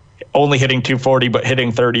Cain, only hitting 240 but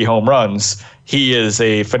hitting 30 home runs, he is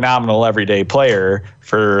a phenomenal everyday player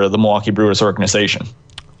for the Milwaukee Brewers organization.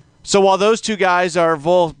 So while those two guys are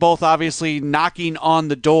both obviously knocking on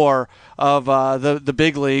the door of the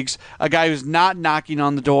big leagues, a guy who's not knocking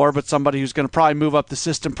on the door but somebody who's going to probably move up the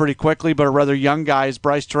system pretty quickly, but a rather young guy, is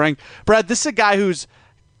Bryce Turang. Brad, this is a guy who's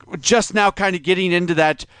just now kind of getting into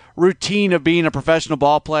that routine of being a professional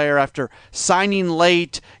ball player after signing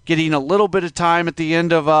late, getting a little bit of time at the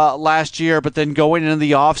end of last year, but then going into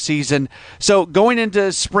the offseason. So going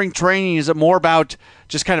into spring training, is it more about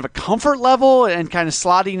just kind of a comfort level and kind of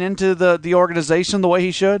slotting into the organization the way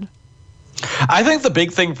he should? I think the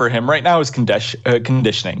big thing for him right now is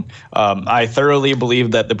conditioning. I thoroughly believe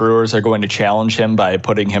that the Brewers are going to challenge him by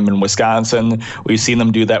putting him in Wisconsin. We've seen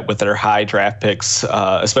them do that with their high draft picks,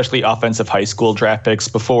 especially offensive high school draft picks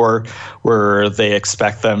before, where they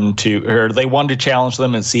expect them to, or they want to challenge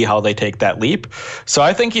them and see how they take that leap. So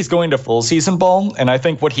I think he's going to full season ball, and I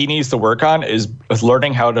think what he needs to work on is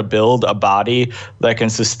learning how to build a body that can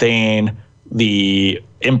sustain the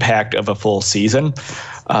impact of a full season.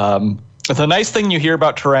 The nice thing you hear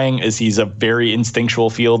about Turang is he's a very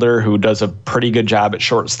instinctual fielder who does a pretty good job at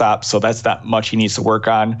shortstop, so that's not much he needs to work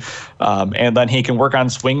on. And then he can work on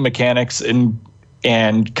swing mechanics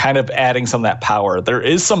and kind of adding some of that power. There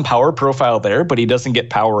is some power profile there, but he doesn't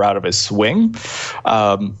get power out of his swing.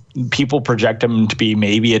 People project him to be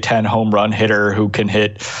maybe a 10 home run hitter who can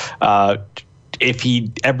hit, if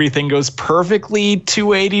everything goes perfectly,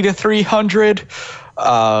 280 to 300.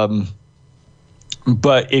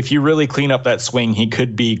 But if you really clean up that swing, he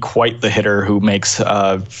could be quite the hitter who makes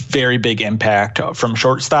a very big impact from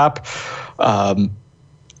shortstop. And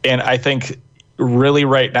I think really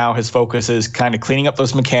right now his focus is kind of cleaning up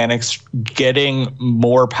those mechanics, getting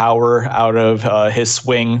more power out of his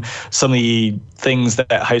swing, some of the things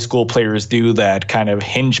that high school players do that kind of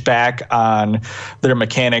hinge back on their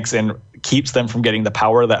mechanics and keeps them from getting the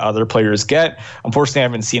power that other players get. Unfortunately, I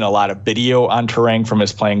haven't seen a lot of video on Turang from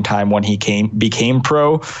his playing time when he became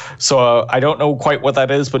pro. So I don't know quite what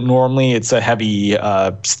that is, but normally it's a heavy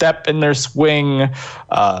step in their swing,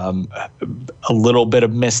 a little bit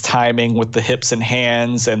of mistiming with the hips and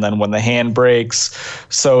hands, and then when the hand breaks.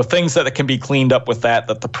 So things that can be cleaned up with that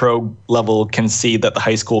the pro level can see that the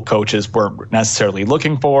high school coaches weren't necessarily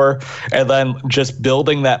looking for. And then just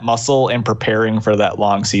building that muscle and preparing for that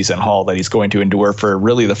long season haul that he's going to endure for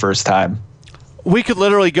really the first time. We could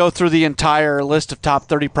literally go through the entire list of top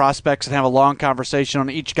 30 prospects and have a long conversation on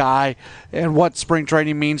each guy and what spring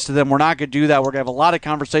training means to them. We're not going to do that. We're going to have a lot of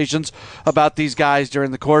conversations about these guys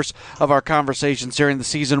during the course of our conversations during the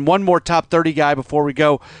season. One more top 30 guy before we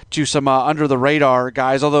go to some under-the-radar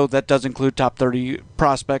guys, although that does include top 30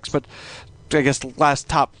 prospects, but I guess the last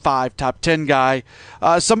top 5, top 10 guy,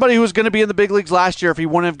 somebody who was going to be in the big leagues last year if he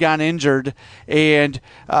wouldn't have gotten injured, and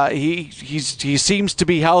he seems to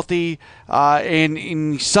be healthy,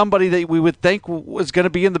 and somebody that we would think was going to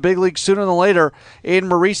be in the big leagues sooner than later, in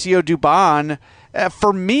Mauricio Dubon.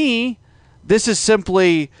 For me, this is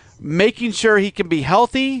simply making sure he can be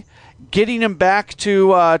healthy, getting him back to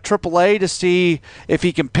AAA to see if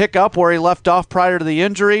he can pick up where he left off prior to the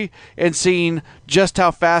injury, and seeing just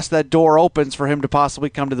how fast that door opens for him to possibly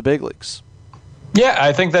come to the big leagues. Yeah,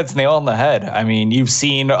 I think that's nail on the head. I mean, you've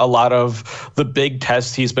seen a lot of the big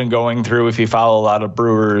tests he's been going through. If you follow a lot of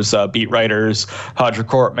Brewers beat writers,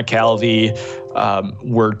 Hodgecourt, McAlvey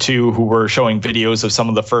were two who were showing videos of some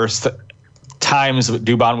of the first times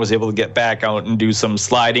Dubon was able to get back out and do some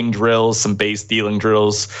sliding drills, some base stealing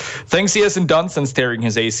drills, things he hasn't done since tearing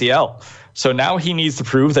his ACL. So now he needs to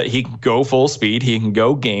prove that he can go full speed, he can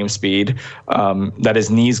go game speed, that his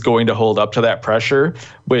knee's going to hold up to that pressure,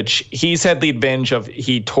 which he's had the advantage of.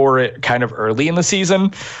 He tore it kind of early in the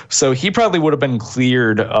season, so he probably would have been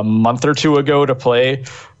cleared a month or two ago to play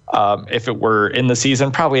if it were in the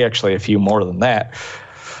season, probably actually a few more than that.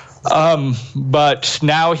 But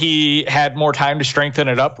now he had more time to strengthen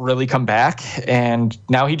it up, really come back, and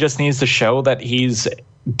now he just needs to show that he's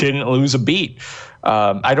didn't lose a beat.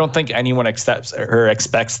 I don't think anyone expects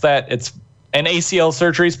that. It's an ACL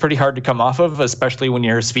surgery is pretty hard to come off of, especially when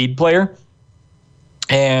you're a speed player.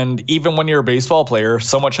 And even when you're a baseball player,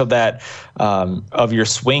 so much of that of your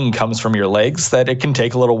swing comes from your legs that it can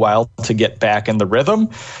take a little while to get back in the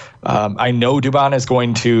rhythm. I know Dubon is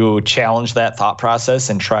going to challenge that thought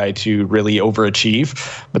process and try to really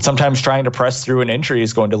overachieve, but sometimes trying to press through an injury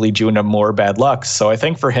is going to lead you into more bad luck. So I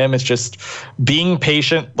think for him, it's just being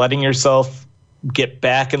patient, letting yourself get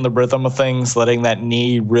back in the rhythm of things, letting that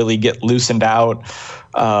knee really get loosened out.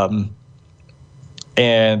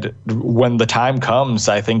 And when the time comes,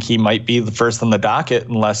 I think he might be the first on the docket,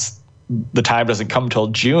 unless the time doesn't come till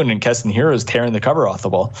June and Keston Hiura is tearing the cover off the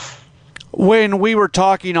ball. When we were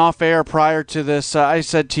talking off air prior to this, I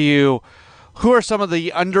said to you, who are some of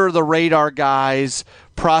the under-the-radar guys,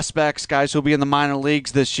 prospects, guys who will be in the minor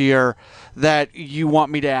leagues this year that you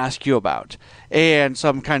want me to ask you about? And so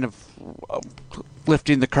I'm kind of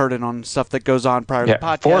lifting the curtain on stuff that goes on prior to the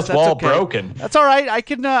podcast. Fourth wall broken. That's all right. I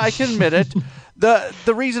can admit it.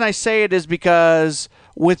 The reason I say it is because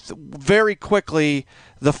very quickly,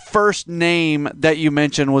 the first name that you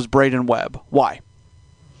mentioned was Braden Webb. Why?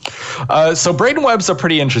 So Braden Webb's a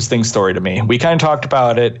pretty interesting story to me. We kind of talked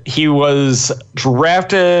about it. He was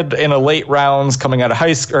drafted in a late rounds coming out of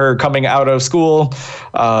high school or coming out of school,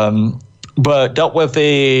 but dealt with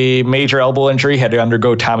a major elbow injury, had to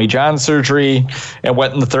undergo Tommy John surgery, and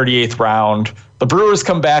went in the 38th round. The Brewers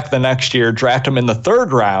come back the next year, draft him in the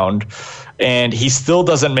 3rd round, and he still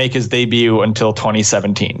doesn't make his debut until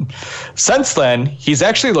 2017. Since then, he's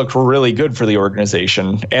actually looked really good for the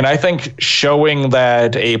organization. And I think showing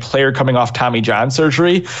that a player coming off Tommy John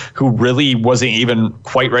surgery, who really wasn't even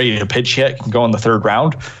quite ready to pitch yet, can go in the 3rd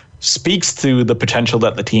round, speaks to the potential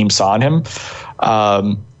that the team saw in him.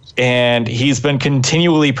 And he's been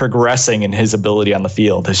continually progressing in his ability on the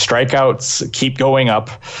field. His strikeouts keep going up.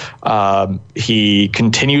 He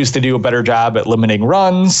continues to do a better job at limiting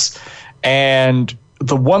runs. And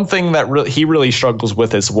the one thing that he really struggles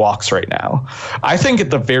with is walks right now. I think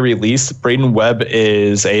at the very least, Braden Webb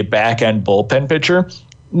is a back-end bullpen pitcher.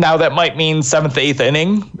 Now, that might mean 7th, 8th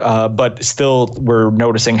inning, but still we're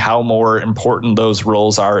noticing how more important those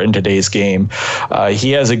roles are in today's game.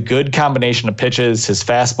 He has a good combination of pitches. His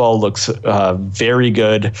fastball looks very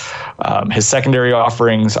good. His secondary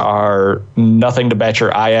offerings are nothing to bat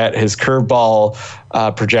your eye at. His curveball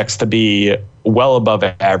projects to be well above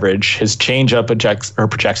average. His changeup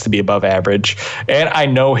projects to be above average. And I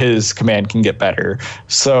know his command can get better.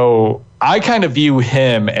 So I kind of view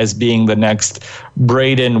him as being the next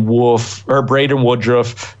Braden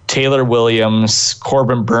Woodruff, Taylor Williams,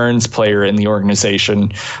 Corbin Burns player in the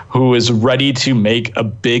organization who is ready to make a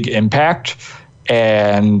big impact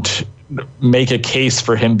and make a case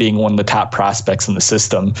for him being one of the top prospects in the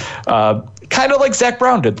system, kind of like Zach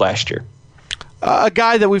Brown did last year. A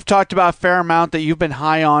guy that we've talked about a fair amount that you've been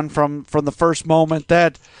high on from the first moment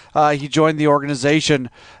that he joined the organization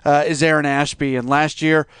is Aaron Ashby. And last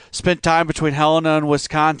year spent time between Helena and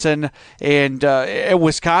Wisconsin. And at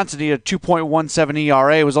Wisconsin, he had a 2.17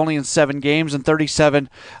 ERA. It was only in 7 games and 37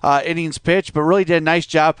 innings pitched, but really did a nice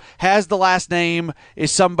job. Has the last name,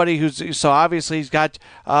 is somebody so obviously he's got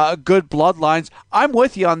good bloodlines. I'm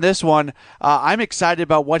with you on this one. I'm excited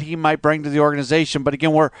about what he might bring to the organization. But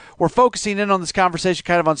again, we're focusing in on this conversation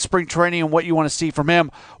kind of on spring training and what you want to see from him.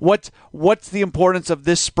 What's the importance of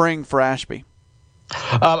this spring for Ashby?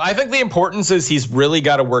 I think the importance is he's really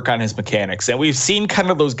got to work on his mechanics. And we've seen kind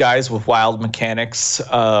of those guys with wild mechanics.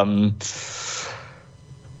 Corbin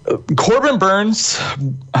Burns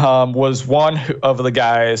was one of the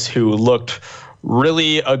guys who looked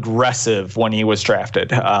really aggressive when he was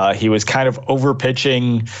drafted. He was kind of over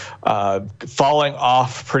pitching, falling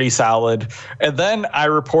off pretty solid. And then I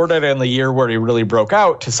reported in the year where he really broke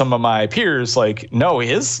out to some of my peers, like, no,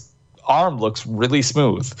 his arm looks really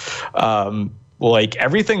smooth. Like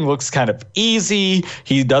everything looks kind of easy.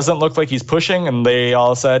 He doesn't look like he's pushing. And they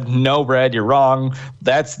all said, no, Brad, you're wrong.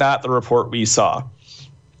 That's not the report we saw.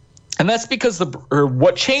 And that's because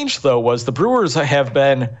what changed, though, was the Brewers have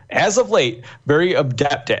been, as of late, very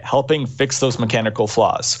adept at helping fix those mechanical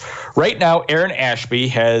flaws. Right now, Aaron Ashby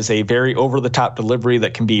has a very over-the-top delivery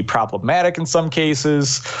that can be problematic in some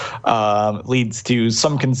cases, leads to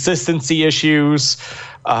some consistency issues.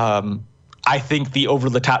 I think the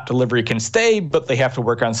over-the-top delivery can stay, but they have to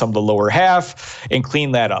work on some of the lower half and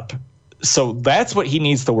clean that up. So that's what he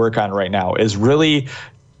needs to work on right now, is really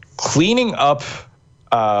cleaning up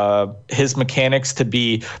his mechanics to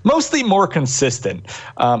be mostly more consistent.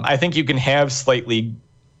 I think you can have slightly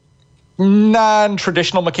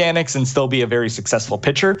non-traditional mechanics and still be a very successful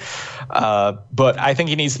pitcher. But I think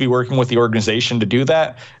he needs to be working with the organization to do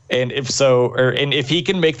that. And if he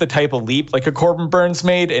can make the type of leap like a Corbin Burns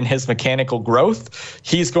made in his mechanical growth,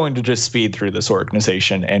 he's going to just speed through this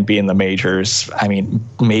organization and be in the majors. I mean,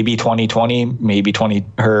 maybe 2020, maybe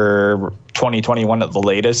 2021 at the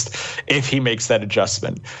latest, if he makes that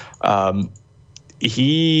adjustment.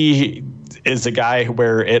 He is a guy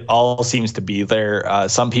where it all seems to be there.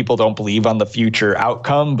 Some people don't believe on the future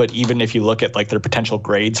outcome, but even if you look at like their potential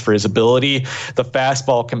grades for his ability, the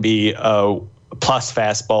fastball can be a plus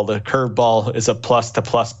fastball. The curveball is a plus to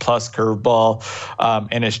plus curveball,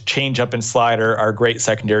 and his changeup and slider are great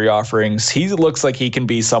secondary offerings. He looks like he can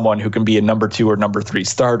be someone who can be a number 2 or number 3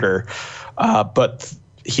 starter, but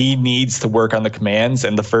he needs to work on the commands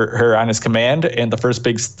and on his command. And the first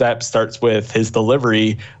big step starts with his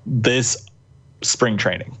delivery this spring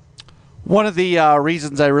training. One of the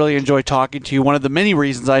reasons I really enjoy talking to you, one of the many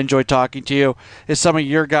reasons I enjoy talking to you, is some of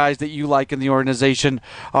your guys that you like in the organization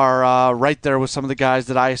are right there with some of the guys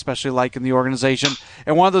that I especially like in the organization.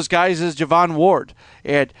 And one of those guys is Javon Ward.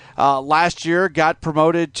 And last year got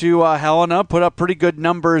promoted to Helena, put up pretty good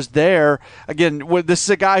numbers there. Again, this is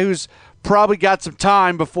a guy who's probably got some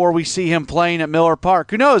time before we see him playing at Miller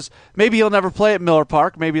Park. Who knows? Maybe he'll never play at Miller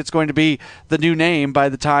Park. Maybe it's going to be the new name by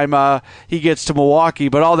the time he gets to Milwaukee.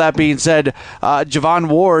 But all that being said, Javon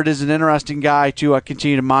Ward is an interesting guy to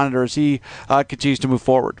continue to monitor as he continues to move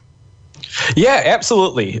forward. Yeah,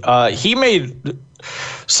 absolutely.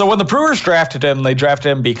 So when the Brewers drafted him, they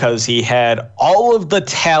drafted him because he had all of the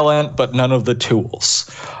talent but none of the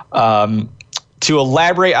tools. To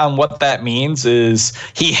elaborate on what that means is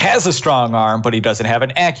he has a strong arm, but he doesn't have an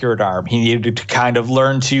accurate arm. He needed to kind of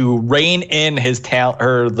learn to rein in his talent,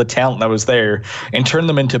 or the talent that was there, and turn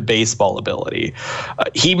them into baseball ability.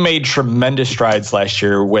 He made tremendous strides last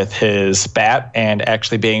year with his bat and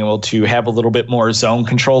actually being able to have a little bit more zone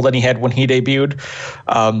control than he had when he debuted.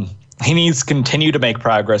 He needs to continue to make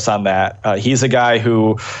progress on that. He's a guy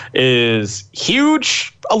who is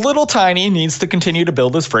huge, a little tiny, needs to continue to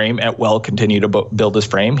build his frame, continue to build his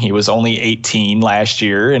frame. He was only 18 last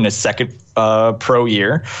year in his second pro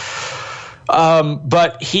year.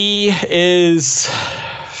 But he has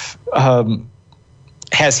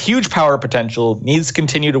huge power potential, needs to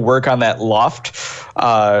continue to work on that loft.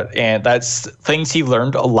 And that's things he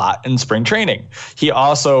learned a lot in spring training. He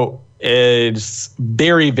also is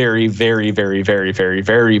very, very, very, very, very, very,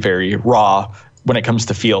 very, very raw when it comes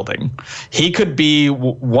to fielding. He could be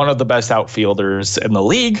one of the best outfielders in the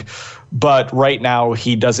league, but right now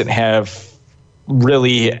he doesn't have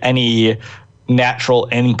really any natural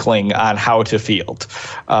inkling on how to field.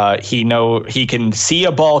 He can see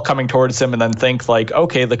a ball coming towards him and then think like,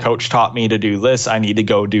 okay, the coach taught me to do this, I need to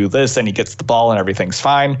go do this, and he gets the ball and everything's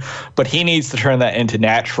fine. But he needs to turn that into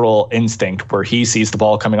natural instinct where he sees the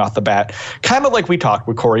ball coming off the bat, kind of like we talked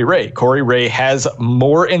with Corey Ray. Corey Ray has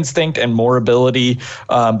more instinct and more ability,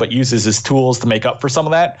 but uses his tools to make up for some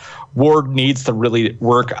of that. Ward needs to really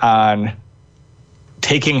work on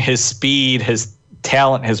taking his speed, his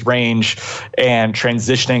talent, his range, and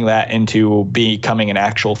transitioning that into becoming an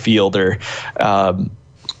actual fielder.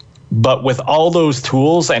 But with all those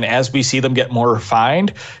tools, and as we see them get more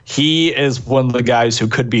refined, he is one of the guys who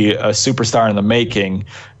could be a superstar in the making,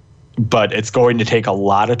 but it's going to take a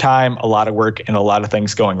lot of time, a lot of work, and a lot of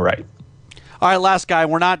things going right. All right, last guy.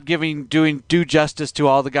 We're not doing due justice to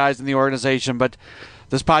all the guys in the organization, but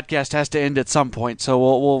this podcast has to end at some point, so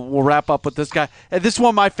we'll wrap up with this guy. And this is one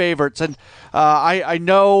of my favorites, and I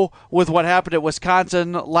know with what happened at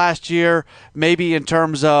Wisconsin last year, maybe in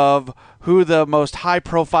terms of who the most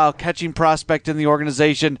high-profile catching prospect in the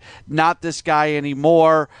organization, not this guy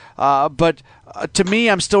anymore. But to me,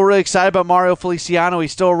 I'm still really excited about Mario Feliciano.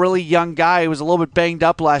 He's still a really young guy. He was a little bit banged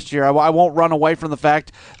up last year. I won't run away from the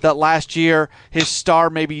fact that last year his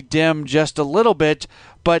star maybe dimmed just a little bit.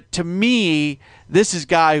 But to me, this is a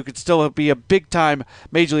guy who could still be a big-time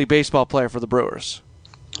Major League Baseball player for the Brewers.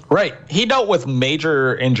 Right. He dealt with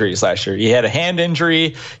major injuries last year. He had a hand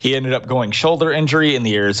injury. He ended up going shoulder injury in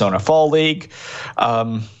the Arizona Fall League.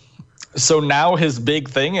 So now his big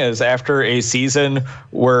thing is after a season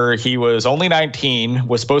where he was only 19,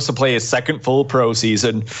 was supposed to play his second full pro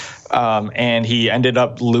season, and he ended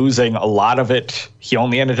up losing a lot of it. He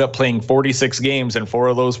only ended up playing 46 games, and 4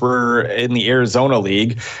 of those were in the Arizona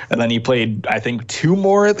League. And then he played, I think, 2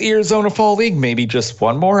 more at the Arizona Fall League, maybe just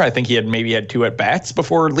 1 more. I think he had 2 at-bats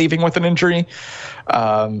before leaving with an injury.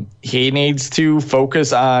 He needs to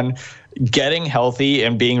focus on getting healthy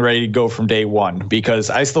and being ready to go from day one, because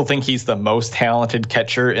I still think he's the most talented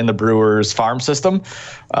catcher in the Brewers farm system.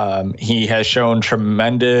 He has shown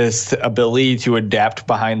tremendous ability to adapt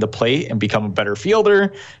behind the plate and become a better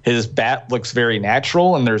fielder. His bat looks very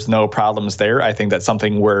natural and there's no problems there. I think that's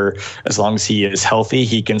something where as long as he is healthy,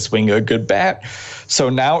 he can swing a good bat. So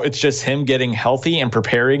now it's just him getting healthy and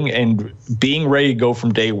preparing and being ready to go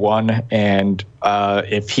from day one. And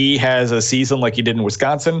if he has a season like he did in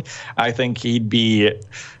Wisconsin, I think he'd be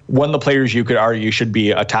one of the players you could argue should be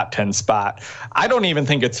a top 10 spot. I don't even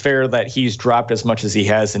think it's fair that he's dropped as much as he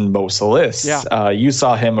has in most lists. Yeah. You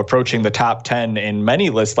saw him approaching the top 10 in many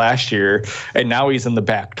lists last year, and now he's in the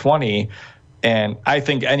back 20. And I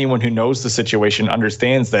think anyone who knows the situation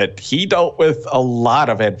understands that he dealt with a lot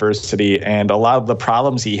of adversity, and a lot of the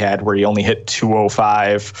problems he had where he only hit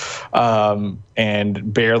 205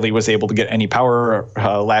 and barely was able to get any power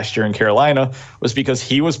last year in Carolina was because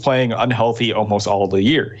he was playing unhealthy almost all the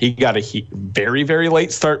year. He got a very, very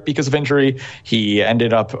late start because of injury. He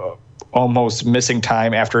ended up almost missing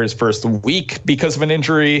time after his first week because of an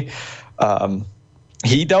injury.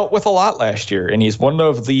 He dealt with a lot last year, and he's one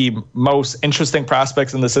of the most interesting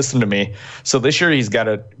prospects in the system to me. So this year he's got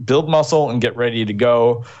to build muscle and get ready to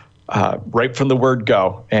go right from the word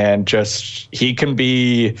go. And just he can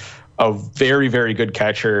be a very, very good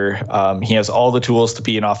catcher. He has all the tools to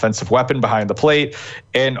be an offensive weapon behind the plate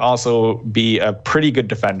and also be a pretty good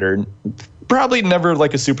defender. Probably never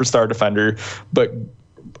like a superstar defender, but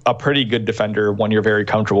a pretty good defender, one you're very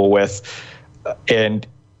comfortable with. And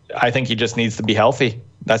I think he just needs to be healthy.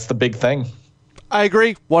 That's the big thing. I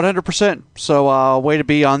agree 100%. So way to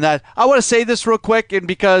be on that. I want to say this real quick, and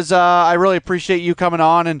because I really appreciate you coming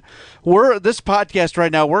on. And this podcast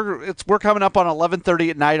right now, we're coming up on 11:30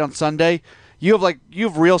 at night on Sunday. You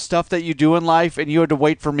have real stuff that you do in life, and you had to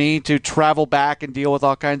wait for me to travel back and deal with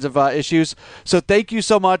all kinds of issues. So thank you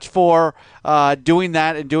so much for doing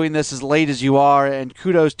that and doing this as late as you are, and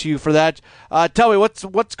kudos to you for that. Tell me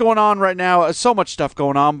what's going on right now. So much stuff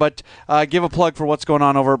going on, but give a plug for what's going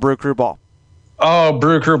on over at Brew Crew Ball. Oh,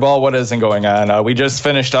 Brew Crew Ball, what isn't going on? We just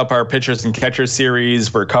finished up our pitchers and catchers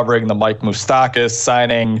series. We're covering the Mike Moustakas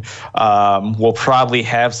signing. We'll probably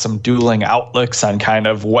have some dueling outlooks on kind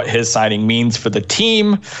of what his signing means for the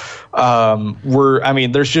team.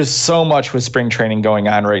 There's just so much with spring training going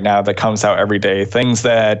on right now that comes out every day. Things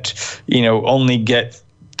that, only get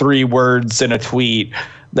 3 words in a tweet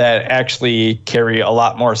that actually carry a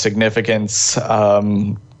lot more significance.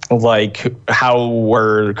 Like how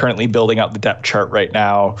we're currently building out the depth chart right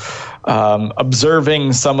now,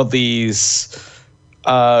 observing some of these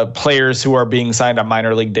players who are being signed on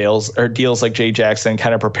minor league deals like Jay Jackson,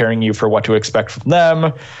 kind of preparing you for what to expect from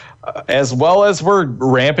them, as well as we're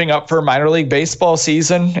ramping up for minor league baseball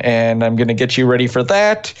season, and I'm going to get you ready for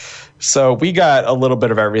that. So we got a little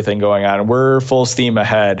bit of everything going on. We're full steam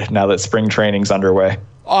ahead now that spring training's underway.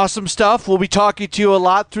 Awesome stuff. We'll be talking to you a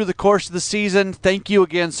lot through the course of the season. Thank you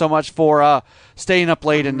again so much for staying up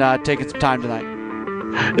late and taking some time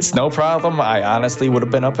tonight. It's no problem. I honestly would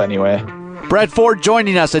have been up anyway. Brad Ford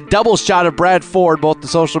joining us, a double shot of Brad Ford, both the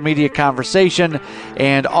social media conversation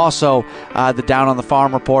and also the Down on the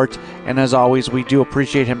Farm report. And as always, we do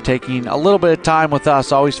appreciate him taking a little bit of time with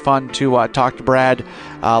us. Always fun to talk to Brad.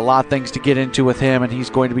 A lot of things to get into with him, and he's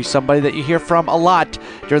going to be somebody that you hear from a lot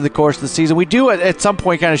during the course of the season. We do at some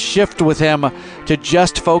point kind of shift with him to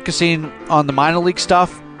just focusing on the minor league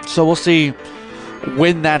stuff. So we'll see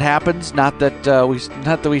when that happens. Not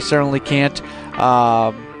that we certainly can't.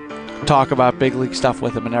 talk about big league stuff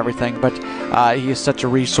with him and everything, but he is such a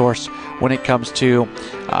resource when it comes to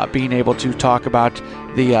being able to talk about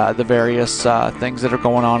the various things that are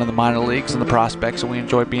going on in the minor leagues and the prospects, and we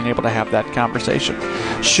enjoy being able to have that conversation.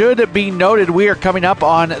 Should it be noted, we are coming up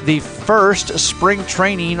on the first spring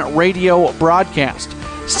training radio broadcast.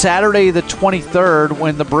 Saturday the 23rd,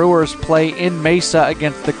 when the Brewers play in Mesa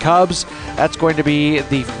against the Cubs. That's going to be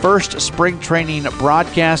the first spring training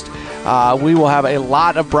broadcast. We will have a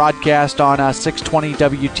lot of broadcast on 620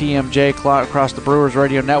 WTMJ across the Brewers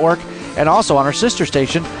radio network, and also on our sister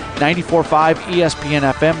station, 94.5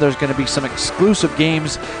 ESPN FM. There's going to be some exclusive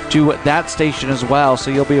games to that station as well,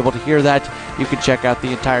 so you'll be able to hear that. You can check out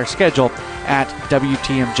the entire schedule at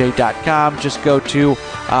WTMJ.com. Just go to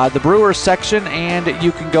the Brewers section, and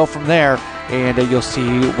you can go from there, and you'll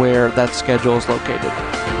see where that schedule is located.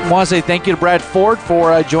 I want to say thank you to Brad Ford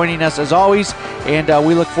for joining us as always, and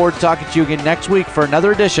we look forward to talking to you again next week for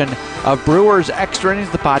another edition of Brewers Extra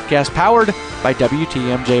Innings, the podcast powered by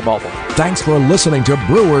WTMJ Mobile. Thanks for listening to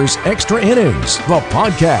Brewers Extra Innings, the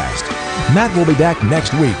podcast. Matt will be back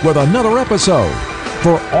next week with another episode.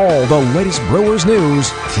 For all the latest Brewers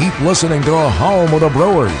news, keep listening to a home of the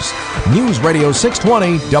Brewers. News Radio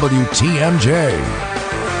 620 WTMJ.